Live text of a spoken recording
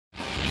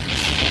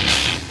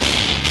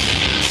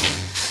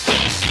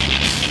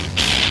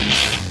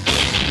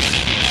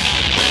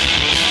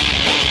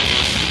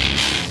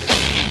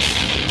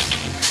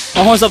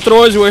What's up,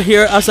 throwers? We're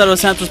here outside of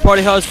Santos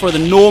Party House for the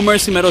No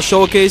Mercy Metal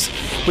Showcase.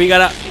 We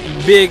got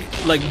a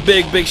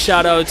big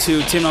shout out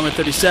to team number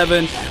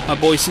 37, my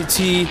boy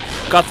CT,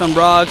 Gotham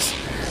Rocks.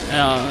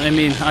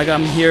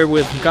 I'm here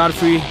with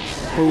Godfrey,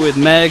 we're with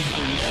Meg,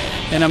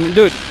 and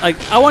dude,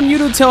 I want you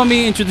to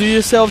introduce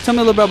yourself. Tell me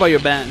a little bit about your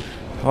band.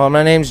 Well,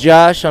 my name's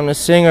Josh. I'm the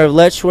singer of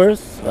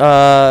Letchworth.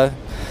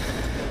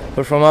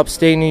 We're from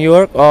upstate New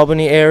York,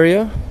 Albany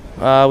area.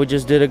 We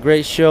just did a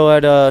great show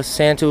at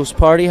Santos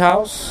Party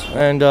House,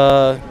 and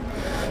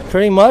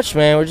pretty much,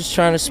 man, we're just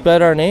trying to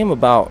spread our name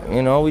about.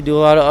 You know, we do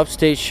a lot of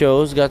upstate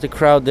shows, got the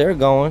crowd there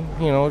going.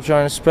 You know,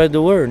 trying to spread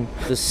the word.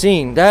 The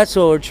scene, that's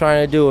what we're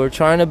trying to do. We're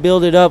trying to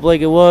build it up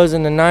like it was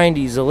in the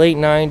 90s, the late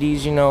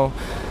 90s, you know.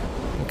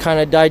 It kind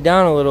of died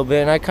down a little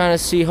bit, and I kind of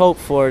see hope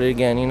for it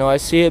again. You know, I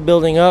see it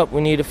building up. We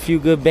need a few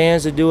good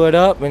bands to do it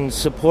up and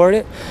support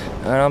it,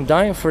 and I'm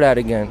dying for that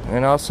again.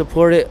 And I'll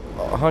support it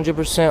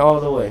 100% all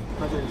the way.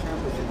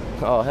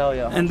 Oh, hell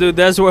yeah. And dude,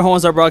 that's where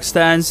Homes Are Brock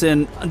stands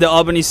in the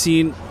Albany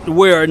scene.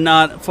 We are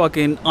not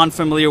fucking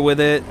unfamiliar with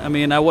it. I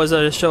mean, I was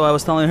at a show, I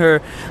was telling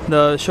her,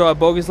 the show at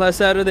Bogus last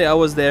Saturday, I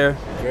was there.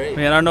 Great. I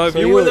mean, I don't know if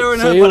you were there or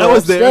not, but I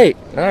was there.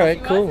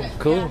 Alright,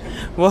 cool.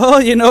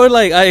 Well, you know,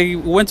 like, I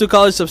went to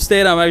college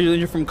upstate. I'm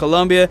actually from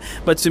Colombia.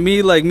 But to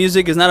me, like,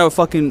 music is not a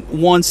fucking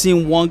one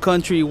scene, one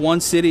country, one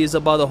city. It's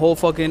about the whole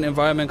fucking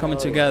environment coming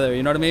together.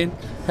 You know what I mean?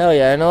 Hell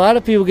yeah. And a lot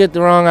of people get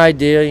the wrong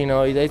idea. You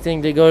know, they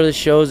think they go to the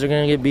shows, they're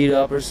going to get beat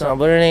up or something.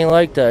 But it ain't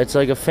like that. It's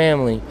like a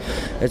family.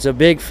 It's a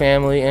big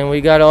family. And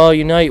we got to all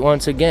unite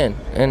once again.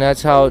 And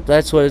that's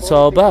what it's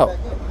all about.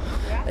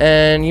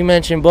 And you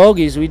mentioned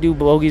Bogies. We do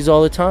Bogies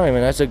all the time.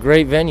 And that's a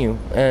great venue.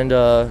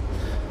 And,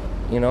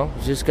 you know,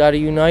 just got to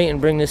unite and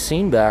bring the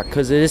scene back,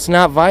 because it's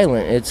not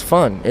violent. It's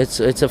fun. It's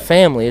a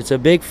family. It's a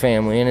big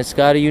family, and it's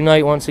got to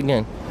unite once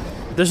again.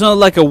 There's not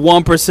like a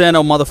 1%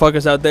 of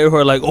motherfuckers out there who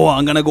are like, oh,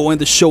 I'm going to go in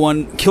the show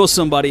and kill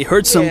somebody,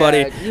 hurt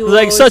somebody.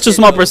 Like, such a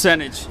small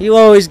percentage. You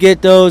always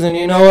get those, and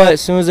you know what? As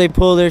soon as they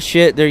pull their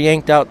shit, they're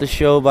yanked out the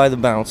show by the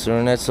bouncer,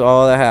 and that's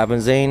all that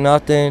happens. They ain't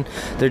nothing.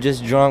 They're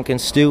just drunk and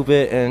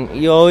stupid, and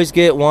you always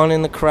get one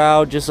in the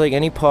crowd, just like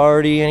any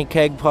party, any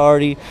keg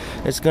party.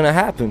 It's going to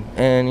happen,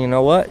 and you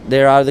know what?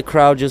 They're out of the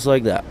crowd just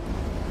like that.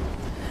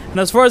 And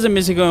as far as the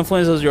musical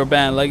influences of your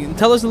band, like,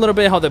 tell us a little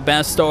bit how the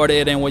band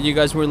started and what you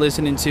guys were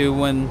listening to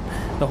when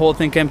the whole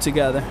thing came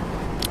together.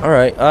 All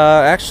right.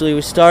 Actually,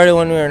 we started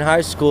when we were in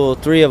high school,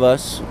 3 of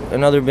us,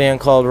 another band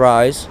called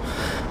Rise.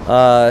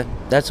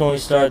 That's when we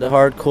started the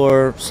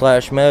hardcore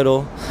 /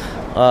 metal.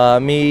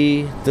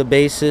 Me, the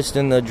bassist,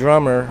 and the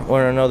drummer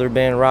were in another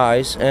band,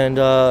 Rise. And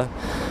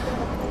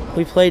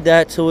we played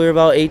that till we were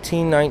about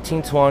 18,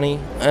 19, 20.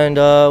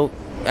 And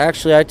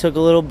actually, I took a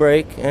little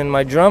break, and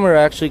my drummer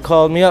actually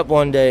called me up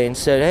one day and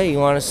said, hey, you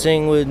want to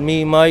sing with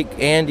me, Mike,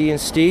 Andy,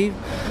 and Steve?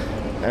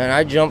 And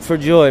I jumped for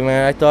joy,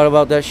 man. I thought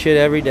about that shit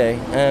every day.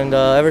 And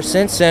ever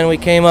since then, we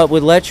came up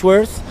with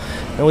Letchworth,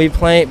 and we've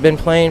been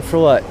playing for,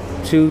 what,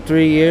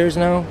 2-3 years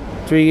now?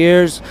 3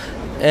 years.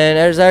 And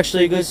there's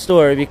actually a good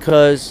story,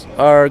 because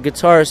our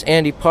guitarist,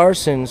 Andy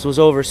Parsons, was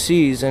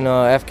overseas in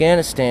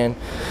Afghanistan,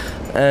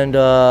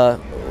 and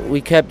we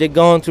kept it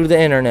going through the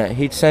internet.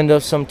 He'd send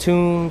us some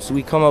tunes,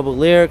 we come up with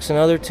lyrics and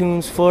other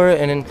tunes for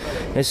it, and then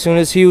as soon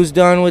as he was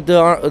done with the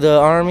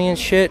army and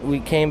shit, we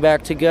came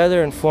back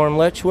together and formed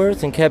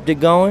Letchworth and kept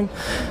it going,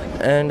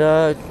 and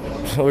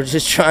we're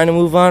just trying to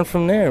move on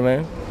from there,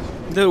 man.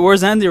 Dude,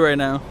 where's Andy right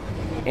now?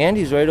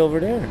 Andy's right over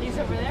there. He's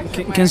over there.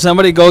 Can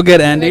somebody go get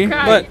Andy?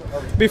 But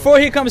before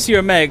he comes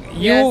here, Meg,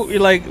 you're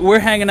like, we're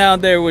hanging out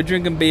there, we're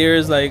drinking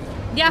beers, like,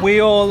 yeah. We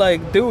all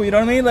like do, you know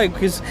what I mean? Like,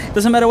 because it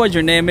doesn't matter what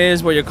your name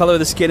is, what your color of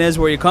the skin is,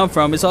 where you come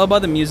from. It's all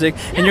about the music.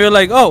 Yeah. And you're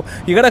like, oh,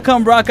 you gotta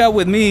come rock out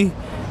with me.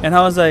 And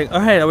I was like, all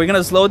right, are we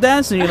gonna slow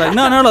dance? And you're like,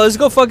 no, let's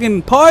go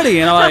fucking party.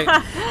 And I'm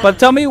like, but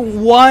tell me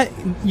why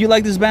you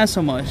like this band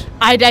so much.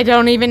 I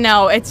don't even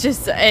know. It's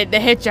just, it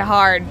hits you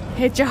hard,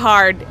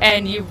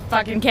 and you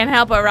fucking can't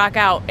help but rock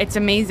out. It's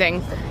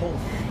amazing.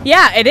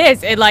 Yeah, it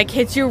is. It like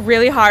hits you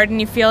really hard, and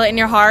you feel it in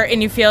your heart,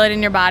 and you feel it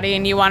in your body,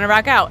 and you want to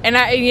rock out. And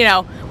I, you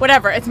know,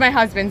 whatever. It's my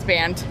husband's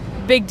band,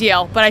 big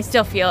deal, but I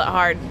still feel it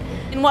hard.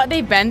 And what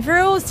they've been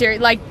through,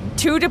 like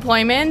 2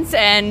 deployments,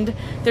 and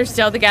they're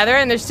still together,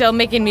 and they're still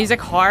making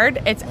music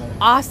hard. It's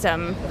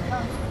awesome.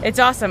 It's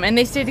awesome, and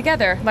they stay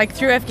together like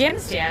through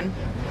Afghanistan.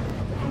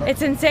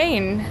 It's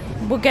insane.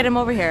 We'll get him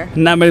over here.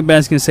 Not many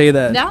bands can say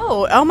that.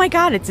 No. Oh my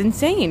God, it's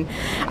insane.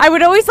 I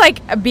would always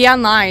like be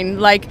online,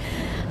 like,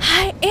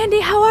 hi,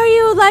 Andy, how are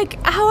you?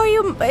 Like, how are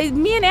you?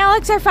 Me and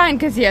Alex are fine,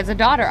 because he has a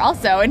daughter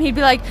also. And he'd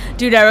be like,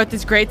 dude, I wrote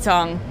this great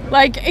song.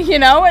 Like, you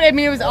know what I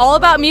mean? It was all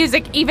about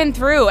music, even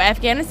through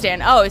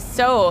Afghanistan. Oh, it's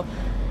so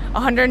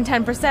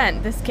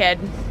 110%. This kid.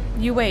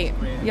 You wait.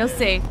 You'll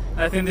see.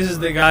 I think this is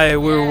the guy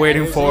we were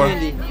waiting for.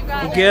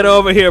 Get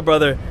over here,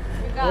 brother.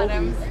 You got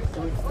him.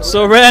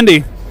 So,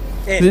 Randy.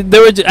 They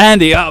were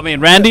Andy. I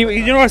mean, Randy.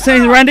 You know what I'm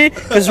saying, Randy?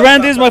 Because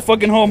Randy is my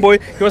fucking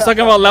homeboy. He was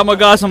talking about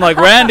Lamagas. I'm like,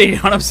 Randy. You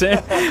know what I'm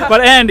saying?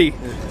 But Andy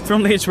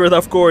from Letchworth,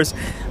 of course.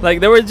 Like,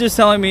 they were just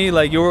telling me,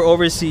 like, you were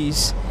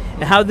overseas.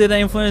 And how did that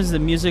influence the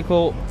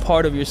musical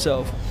part of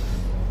yourself?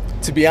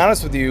 to be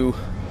honest with you,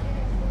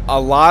 a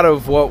lot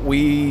of what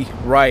we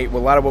write, a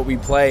lot of what we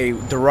play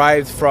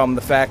derived from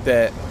the fact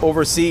that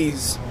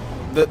overseas,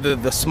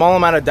 the small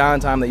amount of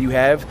downtime that you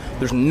have,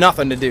 there's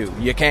nothing to do.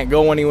 You can't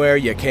go anywhere,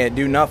 you can't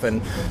do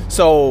nothing.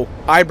 So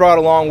I brought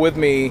along with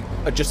me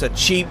just a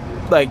cheap,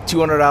 like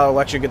 $200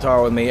 electric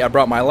guitar with me. I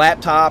brought my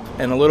laptop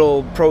and a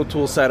little Pro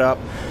Tool setup,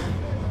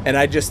 and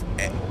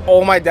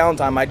all my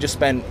downtime I just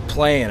spent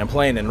playing and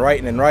playing and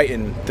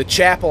writing. The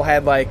chapel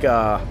had like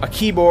a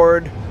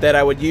keyboard that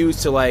I would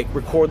use to like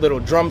record little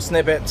drum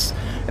snippets,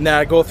 and then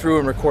I'd go through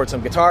and record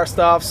some guitar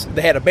stuffs.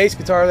 They had a bass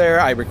guitar there.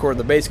 I record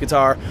the bass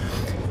guitar,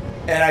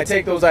 and I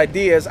take those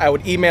ideas, I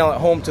would email it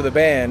home to the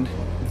band.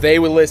 They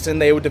would listen,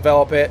 they would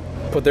develop it,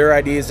 put their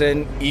ideas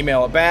in,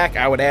 email it back.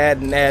 I would add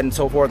and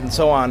so forth and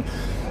so on.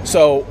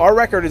 So our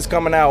record is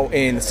coming out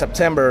in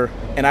September,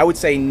 and I would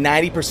say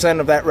 90%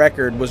 of that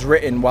record was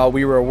written while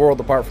we were a world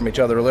apart from each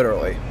other,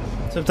 literally.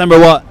 September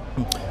what?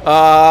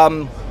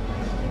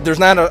 There's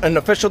not an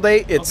official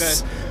date.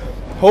 It's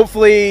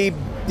hopefully,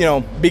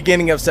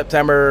 beginning of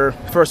September,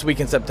 first week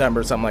in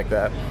September, something like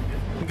that.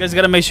 You guys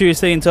gotta make sure you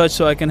stay in touch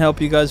so I can help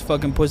you guys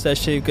fucking push that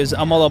shit, because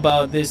I'm all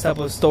about this type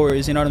of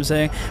stories, you know what I'm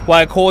saying?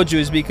 Why I called you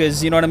is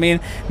because, you know what I mean?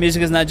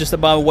 Music is not just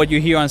about what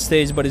you hear on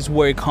stage, but it's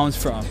where it comes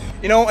from.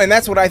 And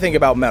that's what I think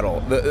about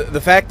metal.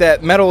 The fact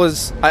that metal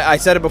is, I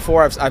said it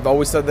before, I've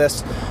always said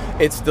this,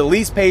 it's the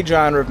least paid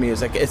genre of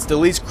music. It's the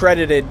least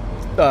credited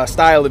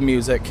style of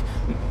music.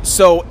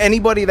 So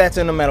anybody that's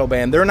in a metal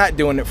band, they're not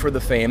doing it for the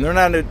fame. They're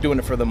not doing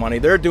it for the money.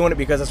 They're doing it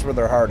because that's where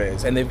their heart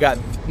is. And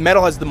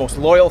metal has the most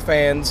loyal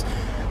fans.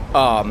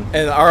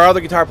 And our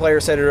other guitar player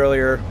said it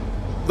earlier,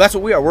 that's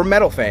what we are. We're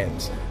metal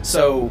fans.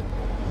 So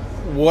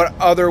what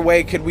other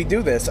way could we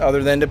do this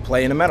other than to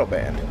play in a metal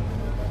band?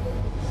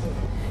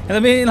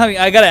 And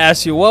I gotta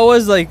ask you, what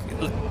was like,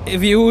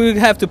 if you would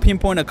have to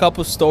pinpoint a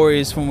couple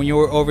stories from when you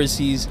were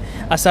overseas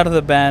outside of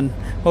the band,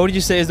 what would you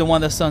say is the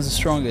one that sounds the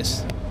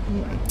strongest?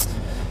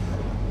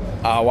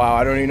 Oh, wow,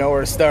 I don't even know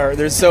where to start.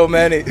 There's so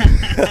many.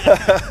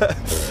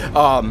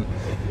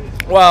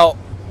 Well,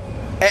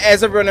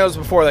 as everyone knows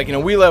before,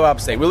 we live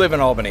upstate. We live in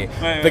Albany.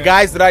 Right. The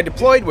guys that I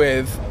deployed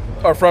with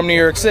are from New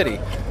York City.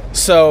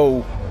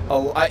 So,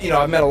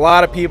 I've met a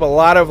lot of people, a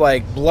lot of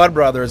blood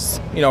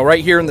brothers,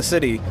 right here in the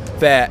city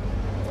that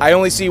I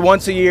only see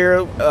once a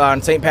year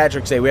on St.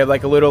 Patrick's Day. We have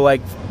a little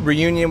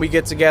reunion. We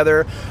get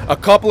together. A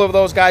couple of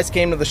those guys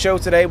came to the show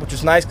today, which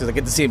was nice because I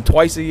get to see them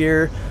twice a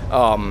year.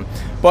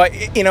 But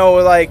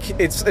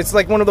it's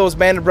like one of those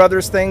Band of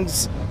Brothers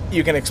things.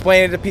 You can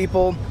explain it to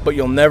people, but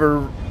you'll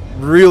never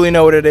really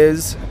know what it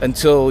is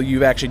until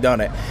you've actually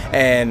done it.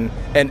 And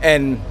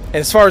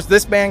as far as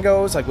this band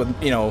goes, with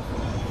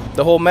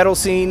the whole metal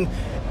scene,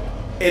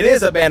 it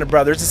is a Band of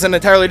Brothers. It's an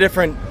entirely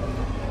different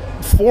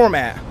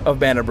format of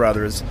Band of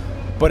Brothers,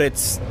 but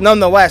it's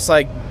nonetheless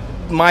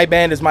my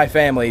band is my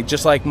family,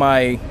 just like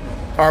my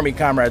Army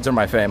comrades are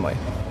my family.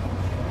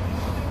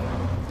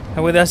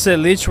 And with that said,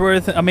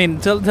 Letchworth,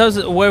 tell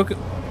us where.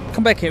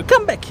 Come back here.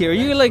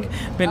 You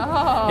been?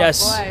 Oh,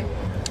 yes. boy.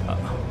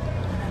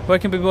 Where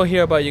can people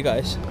hear about you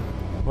guys?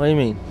 What do you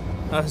mean?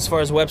 As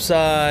far as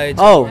websites.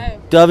 Oh,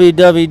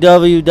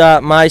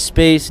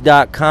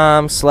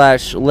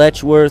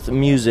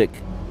 www.myspace.com/LetchworthMusic.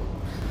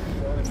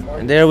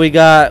 And there we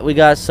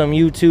got some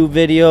YouTube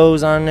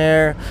videos on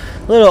there.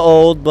 A little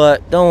old,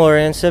 but don't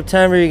worry. In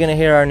September, you're gonna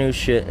hear our new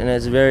shit, and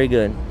it's very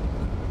good.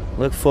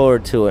 Look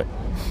forward to it.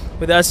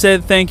 With that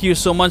said, thank you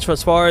so much.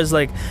 As far as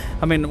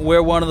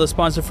we're one of the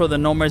sponsors for the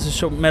No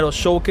Mercy Metal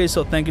Showcase,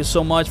 so thank you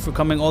so much for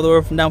coming all the way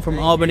down from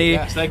Albany,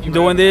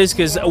 doing this,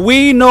 because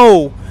we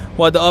know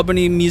what the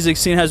Albany music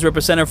scene has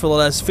represented for the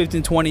last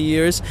 15-20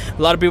 years.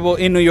 A lot of people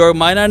in New York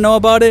might not know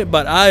about it,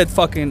 but I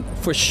fucking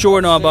for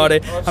sure know about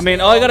it. All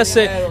I gotta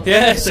say,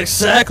 yes,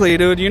 exactly,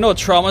 dude.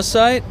 Trauma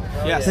Site.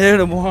 Yes.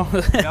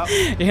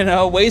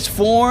 Waste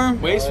Form.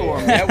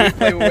 Yeah, we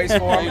play with Waste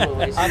Form.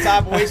 On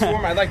top of Waste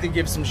Form, I'd like to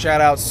give some shout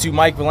outs to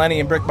Mike Valeni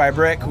and Brick by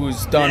Brick,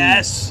 who's done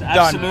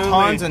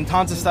tons and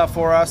tons of stuff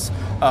for us.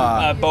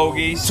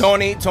 Bogies.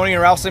 Tony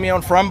and Ralph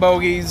Simeone from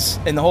Bogies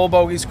and the whole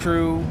Bogies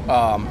crew.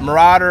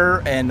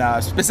 Marauder, and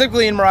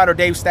specifically in Marauder,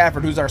 Dave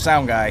Stafford, who's our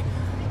sound guy.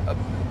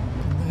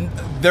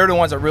 They're the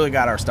ones that really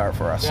got our start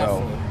for us.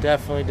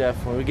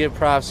 Definitely. We give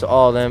props to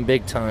all of them,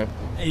 big time.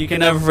 You can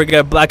never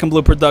forget Black and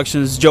Blue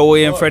Productions,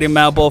 Joey and Freddie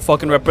Malbo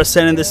fucking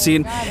representing the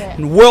scene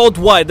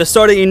worldwide. They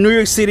started in New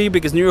York City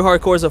because New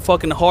York hardcore is a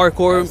fucking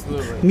hardcore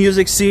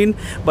music scene,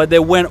 but they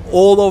went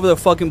all over the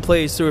fucking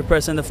place to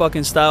represent the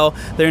fucking style.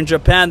 They're in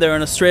Japan, they're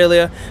in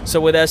Australia. So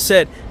with that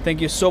said,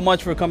 thank you so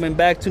much for coming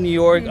back to New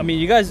York.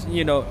 You guys,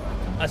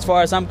 as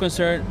far as I'm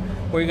concerned,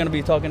 we're going to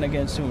be talking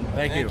again soon.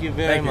 Thank you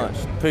very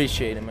much.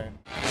 Appreciate it, man.